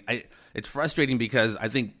personally, it's frustrating because I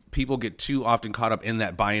think people get too often caught up in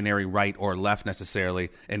that binary right or left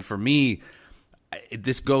necessarily. And for me,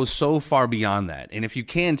 this goes so far beyond that. And if you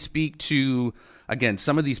can speak to, again,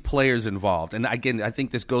 some of these players involved, and again, I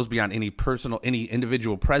think this goes beyond any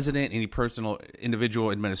individual president, any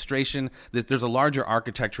individual administration. There's a larger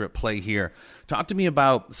architecture at play here. Talk to me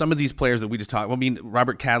about some of these players that we just talked. I mean,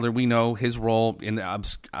 Robert Cadler, we know his role in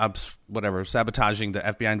sabotaging the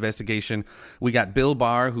FBI investigation. We got Bill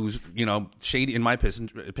Barr, who's, you know, shady, in my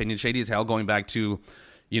opinion, shady as hell, going back to,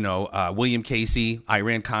 you know, William Casey,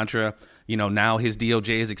 Iran-Contra. You know, now his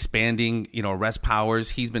DOJ is expanding, you know, arrest powers.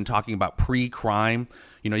 He's been talking about pre-crime.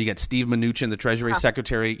 You know, you got Steve Mnuchin, the Treasury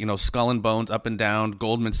Secretary, you know, skull and bones up and down,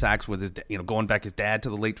 Goldman Sachs with his, you know, going back his dad to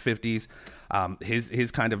the late 50s.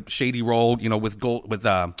 His kind of shady role, you know, with George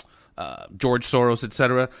Soros, et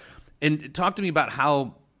cetera. And talk to me about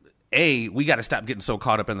how, A, we got to stop getting so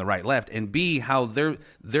caught up in the right left, and B, how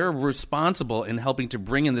they're responsible in helping to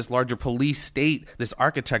bring in this larger police state, this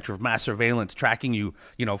architecture of mass surveillance, tracking you,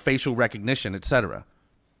 you know, facial recognition, et cetera.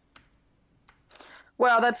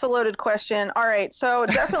 Well, that's a loaded question. All right. So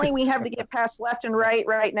definitely we have to get past left and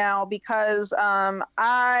right now, because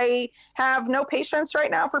I have no patience right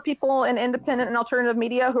now for people in independent and alternative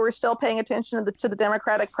media who are still paying attention to the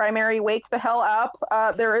Democratic primary. Wake the hell up.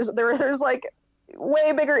 There's like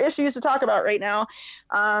way bigger issues to talk about right now.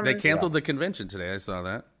 They canceled the convention today. I saw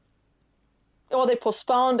that. Well, they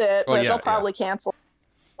postponed it, but they'll probably cancel.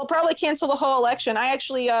 They'll probably cancel the whole election. I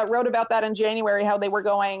actually wrote about that in January, how they were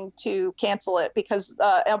going to cancel it because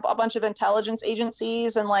a bunch of intelligence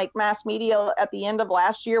agencies and like mass media at the end of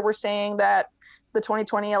last year were saying that the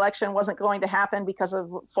 2020 election wasn't going to happen because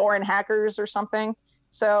of foreign hackers or something.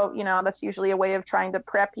 So, you know, that's usually a way of trying to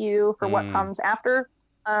prep you for what comes after.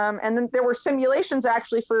 And then there were simulations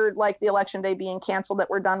actually for like the election day being canceled that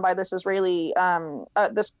were done by this Israeli,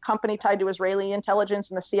 this company tied to Israeli intelligence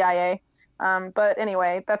and the CIA. But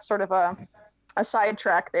anyway, that's sort of a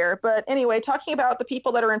sidetrack there. But anyway, talking about the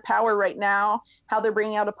people that are in power right now, how they're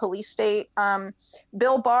bringing out a police state.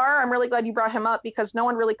 Bill Barr, I'm really glad you brought him up because no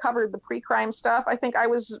one really covered the pre-crime stuff. I think I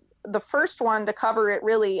was the first one to cover it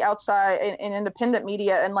really outside in independent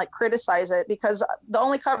media and like criticize it, because the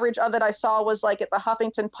only coverage of it I saw was like at the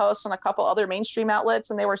Huffington Post and a couple other mainstream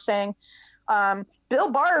outlets. And they were saying, Bill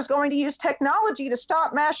Barr is going to use technology to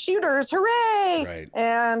stop mass shooters. Hooray. Right.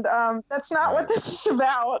 And that's not what this is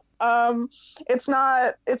about. It's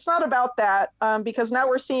not about that because now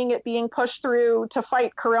we're seeing it being pushed through to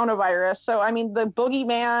fight coronavirus. So, I mean, the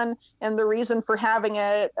boogeyman and the reason for having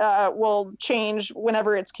it will change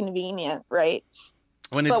whenever it's convenient. Right.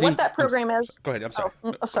 What that program is. Go ahead. I'm sorry.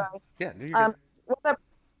 Sorry. Yeah. You're good.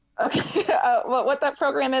 What that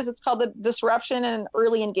program is, it's called the Disruption and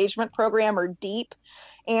Early Engagement Program, or DEEP.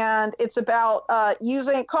 And it's about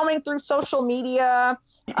combing through social media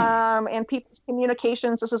and people's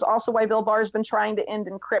communications. This is also why Bill Barr has been trying to end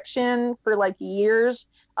encryption for like years,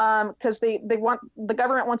 because the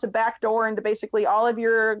government wants a backdoor into basically all of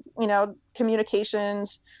your, you know,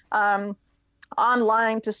 communications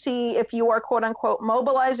online to see if you are quote unquote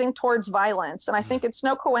mobilizing towards violence. And I think it's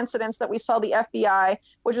no coincidence that we saw the FBI,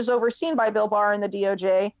 which is overseen by Bill Barr and the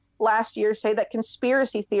DOJ, last year say that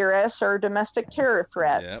conspiracy theorists are a domestic terror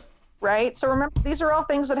threat. Yep. right? So remember, these are all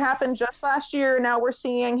things that happened just last year. Now we're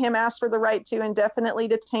seeing him ask for the right to indefinitely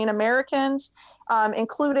detain Americans,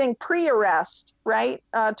 including pre-arrest, right?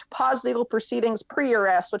 To pause legal proceedings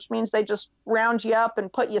pre-arrest, which means they just round you up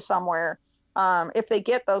and put you somewhere. If they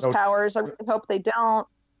get those powers, I really hope they don't.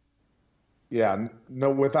 Yeah, no,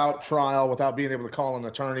 without trial, without being able to call an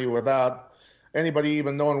attorney, without anybody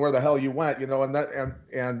even knowing where the hell you went,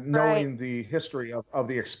 and knowing the history of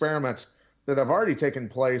the experiments that have already taken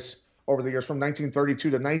place over the years from 1932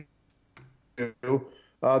 to 1992,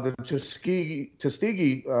 the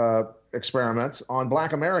Tuskegee experiments on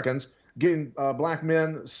Black Americans getting Black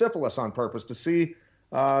men syphilis on purpose to see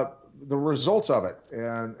the results of it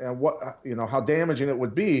and what, how damaging it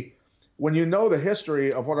would be when you know the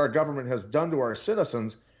history of what our government has done to our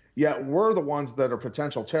citizens, yet we're the ones that are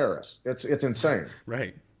potential terrorists. It's insane.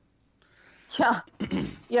 Right. Yeah.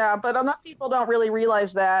 Yeah, but enough people don't really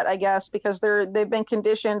realize that, I guess, because they've been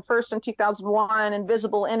conditioned first in 2001,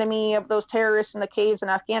 invisible enemy of those terrorists in the caves in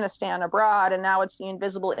Afghanistan abroad, and now it's the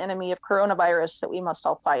invisible enemy of coronavirus that we must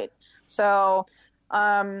all fight. So,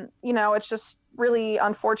 it's just really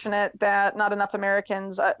unfortunate that not enough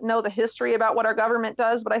Americans know the history about what our government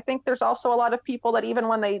does. But I think there's also a lot of people that even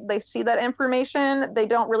when they see that information, they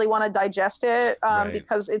don't really want to digest it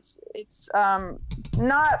because it's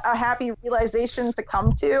not a happy realization to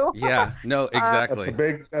come to. Yeah, no, exactly.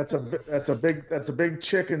 That's a big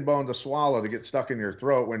chicken bone to swallow, to get stuck in your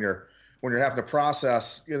throat when you're having to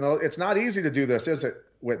process. It's not easy to do this, is it,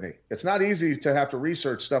 Whitney? It's not easy to have to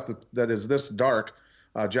research stuff that is this dark.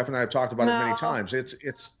 Jeff and I have talked about it many times.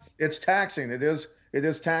 It's taxing. It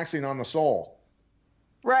is taxing on the soul.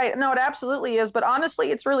 Right. No, it absolutely is. But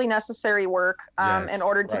honestly, it's really necessary work in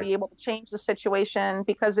order to be able to change the situation.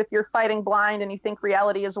 Because if you're fighting blind and you think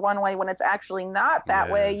reality is one way when it's actually not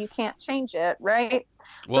that way, you can't change it. Right.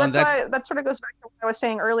 Well, that sort of goes back to what I was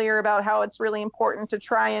saying earlier about how it's really important to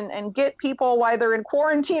try and get people while they're in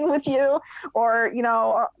quarantine with you, or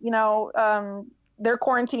they're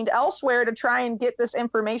quarantined elsewhere, to try and get this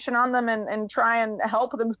information on them and try and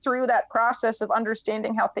help them through that process of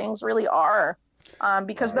understanding how things really are.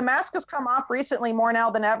 Because the mask has come off recently more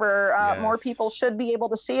now than ever. More people should be able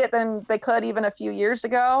to see it than they could even a few years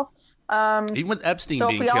ago. Even with Epstein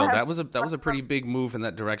being killed, that was a pretty big move in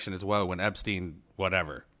that direction as well. When Epstein,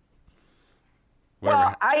 whatever.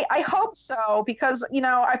 Well, I hope so, because,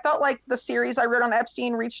 I felt like the series I wrote on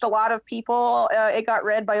Epstein reached a lot of people. It got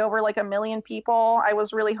read by over 1 million people. I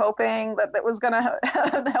was really hoping that was going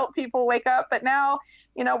to help people wake up. But now,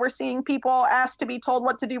 we're seeing people asked to be told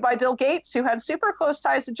what to do by Bill Gates, who had super close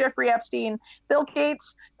ties to Jeffrey Epstein. Bill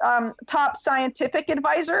Gates' top scientific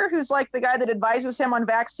advisor, who's the guy that advises him on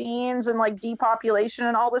vaccines and depopulation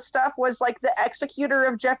and all this stuff, was the executor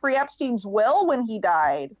of Jeffrey Epstein's will when he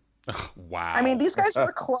died. Wow. I mean, these guys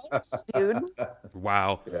were close, dude.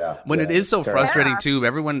 Wow. Yeah. It is so frustrating too.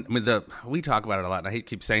 Everyone, we talk about it a lot, and I hate to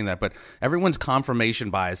keep saying that, but everyone's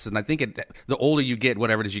confirmation bias, and I think the older you get,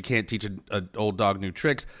 whatever it is, you can't teach an old dog new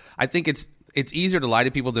tricks. I think it's easier to lie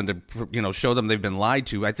to people than to show them they've been lied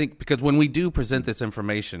to. I think because when we do present this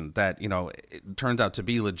information that it turns out to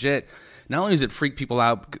be legit, not only does it freak people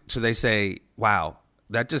out, so they say, "Wow,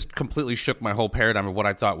 that just completely shook my whole paradigm of what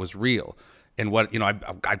I thought was real." And what,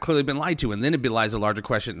 I've clearly been lied to. And then it belies a larger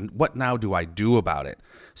question. What now do I do about it?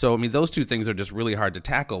 So, those two things are just really hard to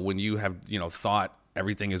tackle when you have, thought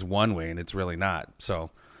everything is one way and it's really not.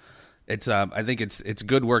 So it's, I think it's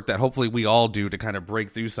good work that hopefully we all do to kind of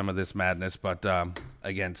break through some of this madness. But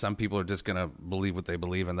again, some people are just going to believe what they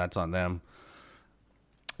believe, and that's on them.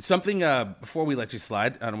 Something, before we let you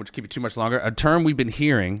slide, I don't want to keep it too much longer, a term we've been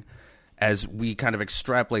hearing as we kind of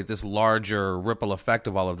extrapolate this larger ripple effect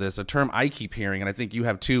of all of this, a term I keep hearing, and I think you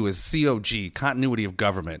have too, is COG, continuity of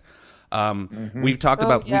government. We've talked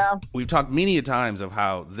about, we've talked many a times of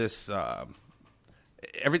how this,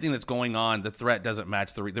 everything that's going on, the threat doesn't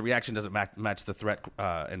match, the reaction doesn't match the threat,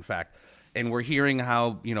 in fact. And we're hearing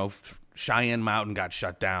how, Cheyenne Mountain got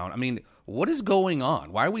shut down. What is going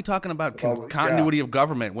on? Why are we talking about continuity of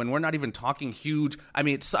government when we're not even talking huge?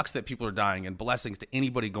 It sucks that people are dying, and blessings to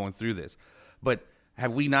anybody going through this. But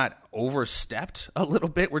have we not overstepped a little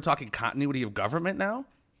bit? We're talking continuity of government now?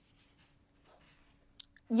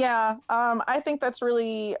 Yeah, I think that's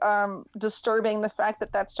really disturbing, the fact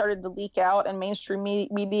that started to leak out in mainstream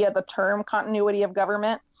media, the term continuity of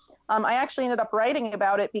government. I actually ended up writing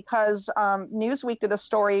about it because Newsweek did a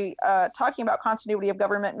story talking about continuity of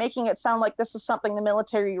government, making it sound like this is something the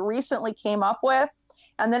military recently came up with.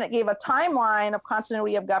 And then it gave a timeline of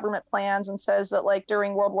continuity of government plans and says that like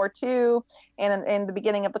during World War II and in the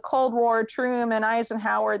beginning of the Cold War, Truman,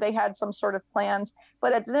 Eisenhower, they had some sort of plans,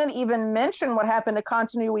 but it didn't even mention what happened to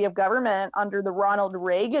continuity of government under the Ronald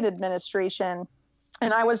Reagan administration.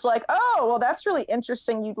 And I was like, oh, well, that's really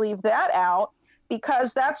interesting. You'd leave that out,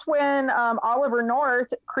 because that's when Oliver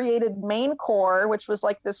North created MainCorps, which was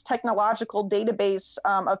like this technological database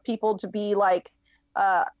of people to be like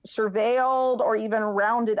surveilled or even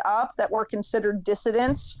rounded up that were considered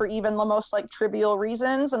dissidents for even the most like trivial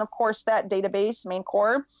reasons. And of course, that database,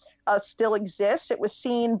 MainCorps, still exists. It was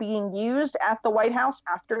seen being used at the White House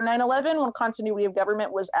after 9/11 when continuity of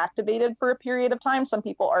government was activated for a period of time. Some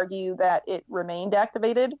people argue that it remained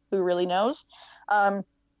activated. Who really knows?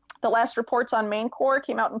 The last reports on MainCorps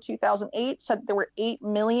came out in 2008, said there were 8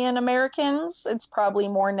 million Americans. It's probably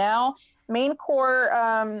more now.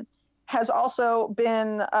 MainCorps has also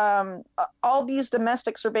been all these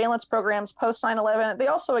domestic surveillance programs post 9/11. They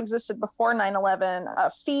also existed before 9/11,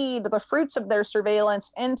 feed the fruits of their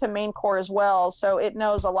surveillance into MainCorps as well. So it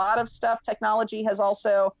knows a lot of stuff. Technology has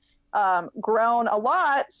also grown a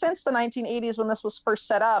lot since the 1980s when this was first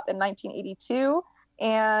set up in 1982.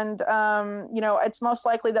 And, it's most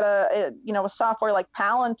likely that a software like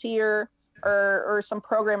Palantir or some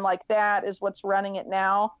program like that is what's running it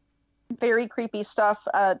now. Very creepy stuff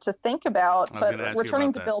to think about. But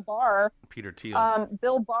returning to Bill Barr, Peter Thiel,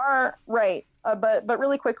 Bill Barr, right? But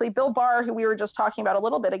really quickly, Bill Barr, who we were just talking about a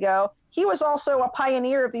little bit ago, he was also a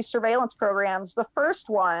pioneer of these surveillance programs. The first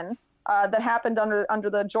one that happened under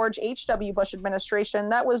the George H.W. Bush administration,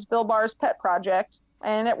 that was Bill Barr's pet project,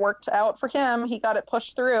 and it worked out for him. He got it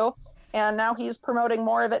pushed through. And now he's promoting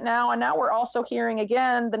more of it now. And now we're also hearing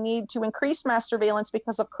again the need to increase mass surveillance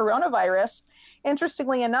because of coronavirus.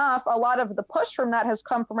 Interestingly enough, a lot of the push from that has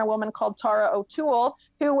come from a woman called Tara O'Toole,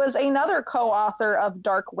 who was another co-author of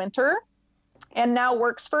Dark Winter and now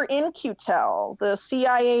works for In-Q-Tel, the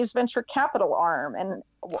CIA's venture capital arm. And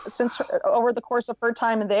since over the course of her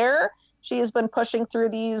time there, she has been pushing through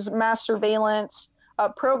these mass surveillance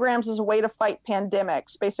programs as a way to fight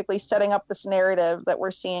pandemics, basically setting up this narrative that we're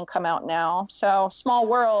seeing come out now. So small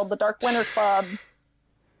world, the Dark Winter Club.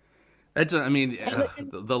 It's,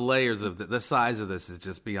 the layers of the size of this is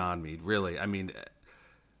just beyond me, really. I mean,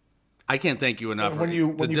 I can't thank you enough.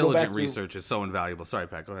 The diligent research is so invaluable. Sorry,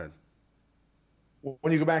 Pat, go ahead.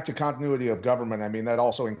 When you go back to continuity of government, I mean, that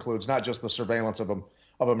also includes not just the surveillance of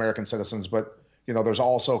American citizens, but there's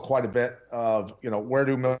also quite a bit of, where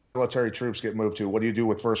do military troops get moved to? What do you do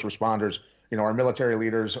with first responders? Our military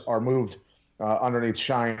leaders are moved underneath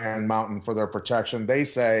Cheyenne Mountain for their protection. They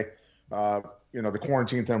say, to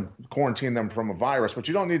quarantine them from a virus, but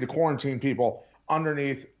you don't need to quarantine people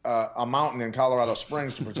underneath a mountain in Colorado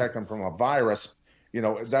Springs to protect them from a virus.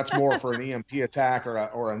 That's more for an EMP attack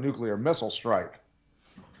or a nuclear missile strike.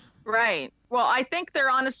 Right. Well, I think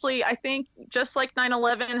just like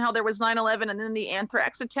 9/11, how there was 9/11 and then the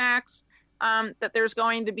anthrax attacks, that there's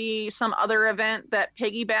going to be some other event that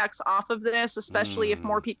piggybacks off of this, especially if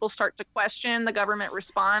more people start to question the government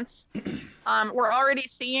response. We're already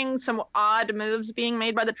seeing some odd moves being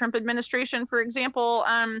made by the Trump administration. For example,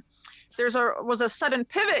 was a sudden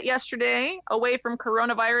pivot yesterday away from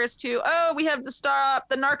coronavirus to, we have to stop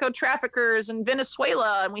the narco traffickers in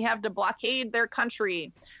Venezuela and we have to blockade their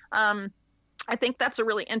country. I think that's a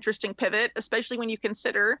really interesting pivot, especially when you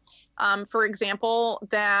consider, for example,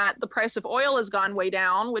 that the price of oil has gone way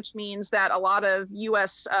down, which means that a lot of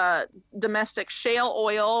U.S. Domestic shale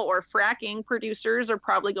oil or fracking producers are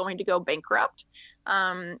probably going to go bankrupt,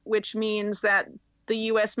 which means that the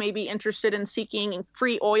U.S. may be interested in seeking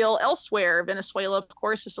free oil elsewhere. Venezuela, of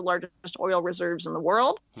course, is the largest oil reserves in the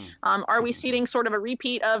world. Are we seeing sort of a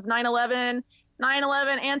repeat of 9/11,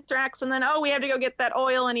 anthrax, and then, we have to go get that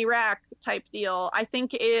oil in Iraq type deal? I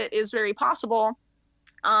think it is very possible.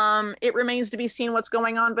 It remains to be seen what's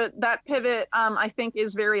going on, but that pivot, I think,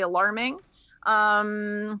 is very alarming.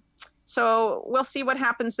 So we'll see what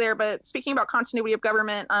happens there. But speaking about continuity of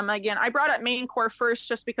government, again, I brought up MainCorps first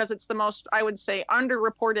just because it's the most, I would say,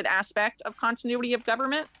 underreported aspect of continuity of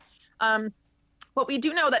government. But we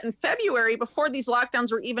do know that in February, before these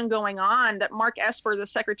lockdowns were even going on, that Mark Esper, the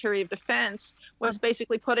Secretary of Defense, was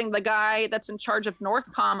basically putting the guy that's in charge of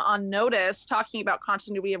Northcom on notice, talking about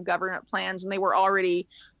continuity of government plans, and they were already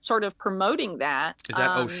sort of promoting that. Is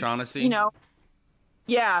that O'Shaughnessy?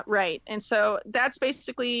 Yeah, right. And so that's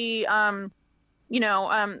basically,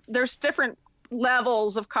 there's different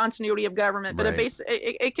levels of continuity of government, but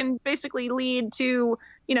it can basically lead to,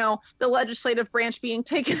 the legislative branch being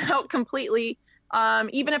taken out completely.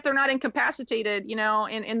 even if they're not incapacitated,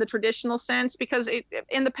 in the traditional sense, because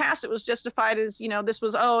in the past it was justified as, this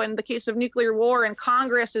was, in the case of nuclear war and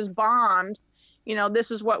Congress is bombed,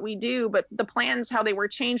 this is what we do. But the plans, how they were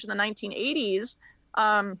changed in the 1980s,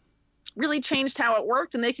 really changed how it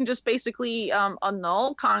worked, and they can just basically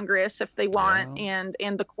annul Congress if they want, and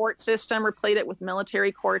the court system, replace it with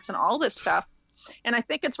military courts and all this stuff. And I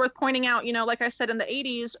think it's worth pointing out, like I said, in the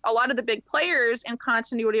 80s, a lot of the big players in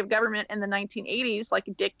continuity of government in the 1980s, like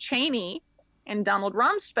Dick Cheney and Donald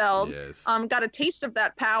Rumsfeld, got a taste of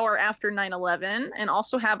that power after 9/11 and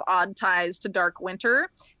also have odd ties to Dark Winter.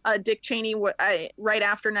 Dick Cheney, right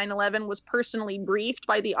after 9/11, was personally briefed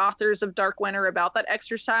by the authors of Dark Winter about that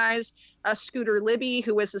exercise. Scooter Libby,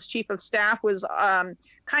 who was his chief of staff, was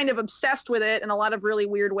kind of obsessed with it in a lot of really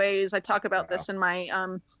weird ways. I talk about this in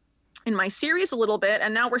my series a little bit,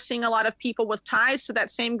 and now we're seeing a lot of people with ties to that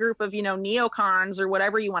same group of, neocons or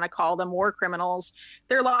whatever you want to call them, war criminals.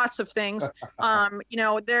 There are lots of things.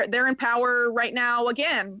 They're in power right now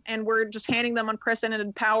again, and we're just handing them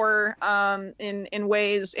unprecedented power in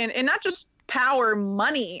ways, and not just power,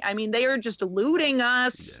 money. I mean, they are just looting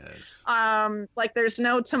us. Like there's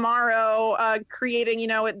no tomorrow, creating,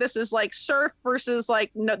 this is like serf versus like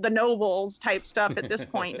the nobles type stuff at this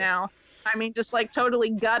point now. I mean, just like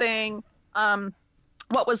totally gutting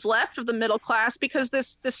what was left of the middle class, because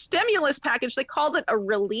this stimulus package, they called it a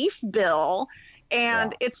relief bill,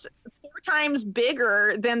 and it's 4 times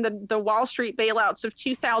bigger than the Wall Street bailouts of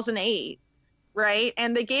 2008, right?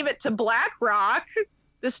 And they gave it to BlackRock,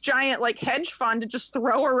 this giant like hedge fund, to just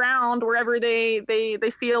throw around wherever they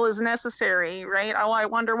feel is necessary, right? Oh, I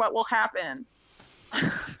wonder what will happen.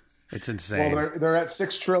 It's insane. Well, they're at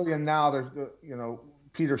 $6 trillion now. They're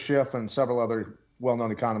Peter Schiff and several other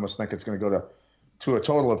well-known economists think it's going to go to a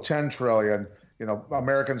total of $10 trillion.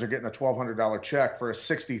 Americans are getting a $1,200 check for a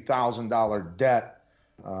 $60,000 debt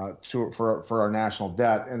for our national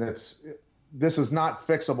debt, and this is not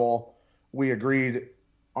fixable. We agreed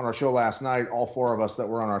on our show last night. All 4 of us that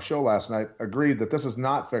were on our show last night agreed that this is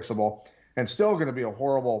not fixable, and still going to be a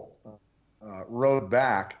horrible road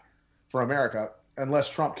back for America unless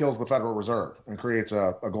Trump kills the Federal Reserve and creates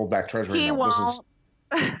a gold-backed treasury. He won't.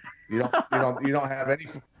 You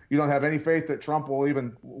don't have any faith that Trump will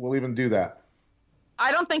even do that.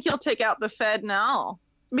 I don't think he'll take out the Fed now,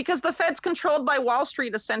 because the Fed's controlled by Wall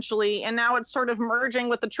Street essentially, and now it's sort of merging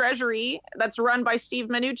with the Treasury that's run by Steve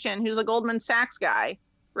Mnuchin, who's a Goldman Sachs guy,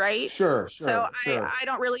 right? Sure. I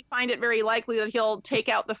don't really find it very likely that he'll take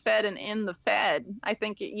out the Fed and end the Fed. I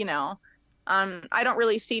think I don't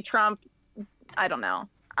really see Trump. I don't know.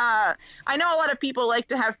 I know a lot of people like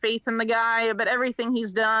to have faith in the guy, but everything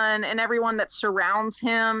he's done and everyone that surrounds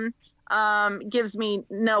him gives me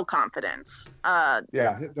no confidence.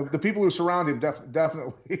 The people who surround him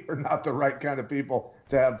definitely are not the right kind of people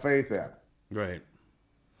to have faith in. Right.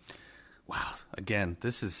 Wow. Again,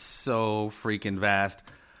 this is so freaking vast.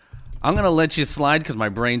 I'm going to let you slide because my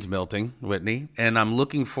brain's melting, Whitney, and I'm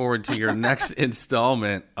looking forward to your next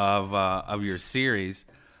installment of your series.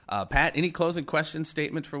 Pat, any closing questions,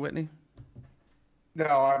 statements for Whitney? No,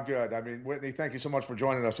 I'm good. I mean, Whitney, thank you so much for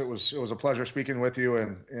joining us. It was a pleasure speaking with you,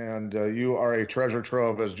 and you are a treasure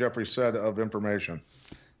trove, as Jeffrey said, of information.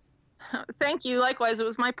 Thank you. Likewise, it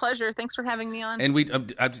was my pleasure. Thanks for having me on. And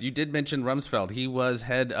you did mention Rumsfeld. He was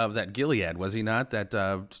head of that Gilead, was he not? That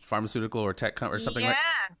pharmaceutical or tech company or something like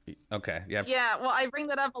that? Okay, yeah. Yeah, well, I bring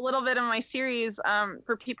that up a little bit in my series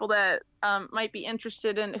for people that might be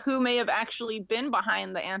interested in who may have actually been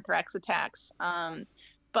behind the anthrax attacks.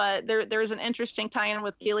 But there's an interesting tie-in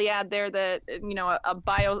with Gilead there that, a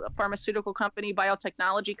biopharmaceutical company,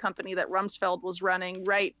 biotechnology company that Rumsfeld was running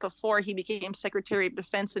right before he became Secretary of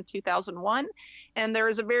Defense in 2001. And there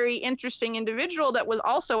was a very interesting individual that was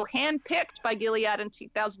also handpicked by Gilead in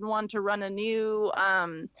 2001 to run a new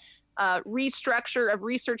restructure of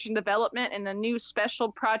research and development and a new special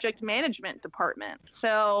project management department.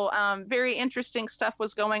 So very interesting stuff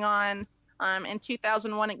was going on in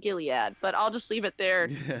 2001 at Gilead, but I'll just leave it there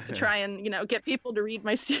to try and, get people to read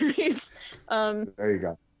my series. There you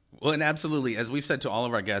go. Well, and absolutely, as we've said to all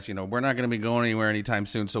of our guests, we're not going to be going anywhere anytime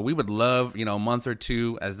soon. So we would love, a month or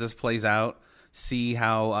two as this plays out, see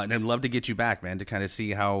how, and I'd love to get you back, man, to kind of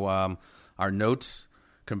see how our notes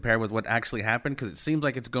compare with what actually happened, because it seems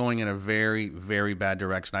like it's going in a very, very bad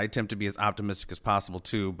direction. I attempt to be as optimistic as possible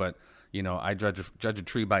too, but I judge a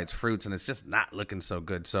tree by its fruits, and it's just not looking so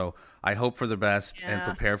good. So I hope for the best and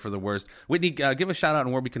prepare for the worst. Whitney, give a shout out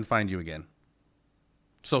on where we can find you again.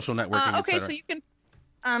 Social networking. Okay, et cetera. so you can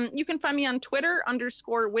You can find me on Twitter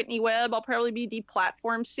 _Whitney Webb. I'll probably be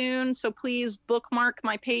deplatformed soon, so please bookmark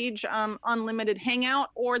my page, Unlimited Hangout,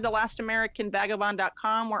 or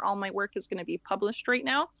thelastamericanvagabond.com, where all my work is going to be published right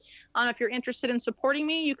now. If you're interested in supporting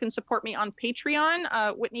me, you can support me on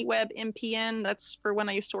Patreon, Whitney Webb MPN. That's for when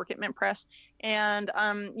I used to work at Mint Press. And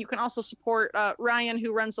you can also support Ryan,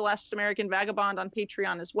 who runs The Last American Vagabond, on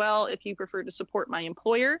Patreon as well, if you prefer to support my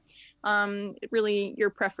employer. Really, your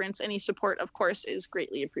preference, any support, of course, is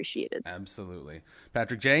greatly appreciated. Absolutely.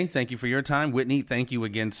 Patrick J., thank you for your time. Whitney, thank you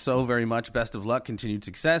again so very much. Best of luck. Continued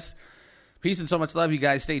success. Peace and so much love, you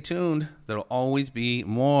guys. Stay tuned. There'll always be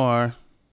more.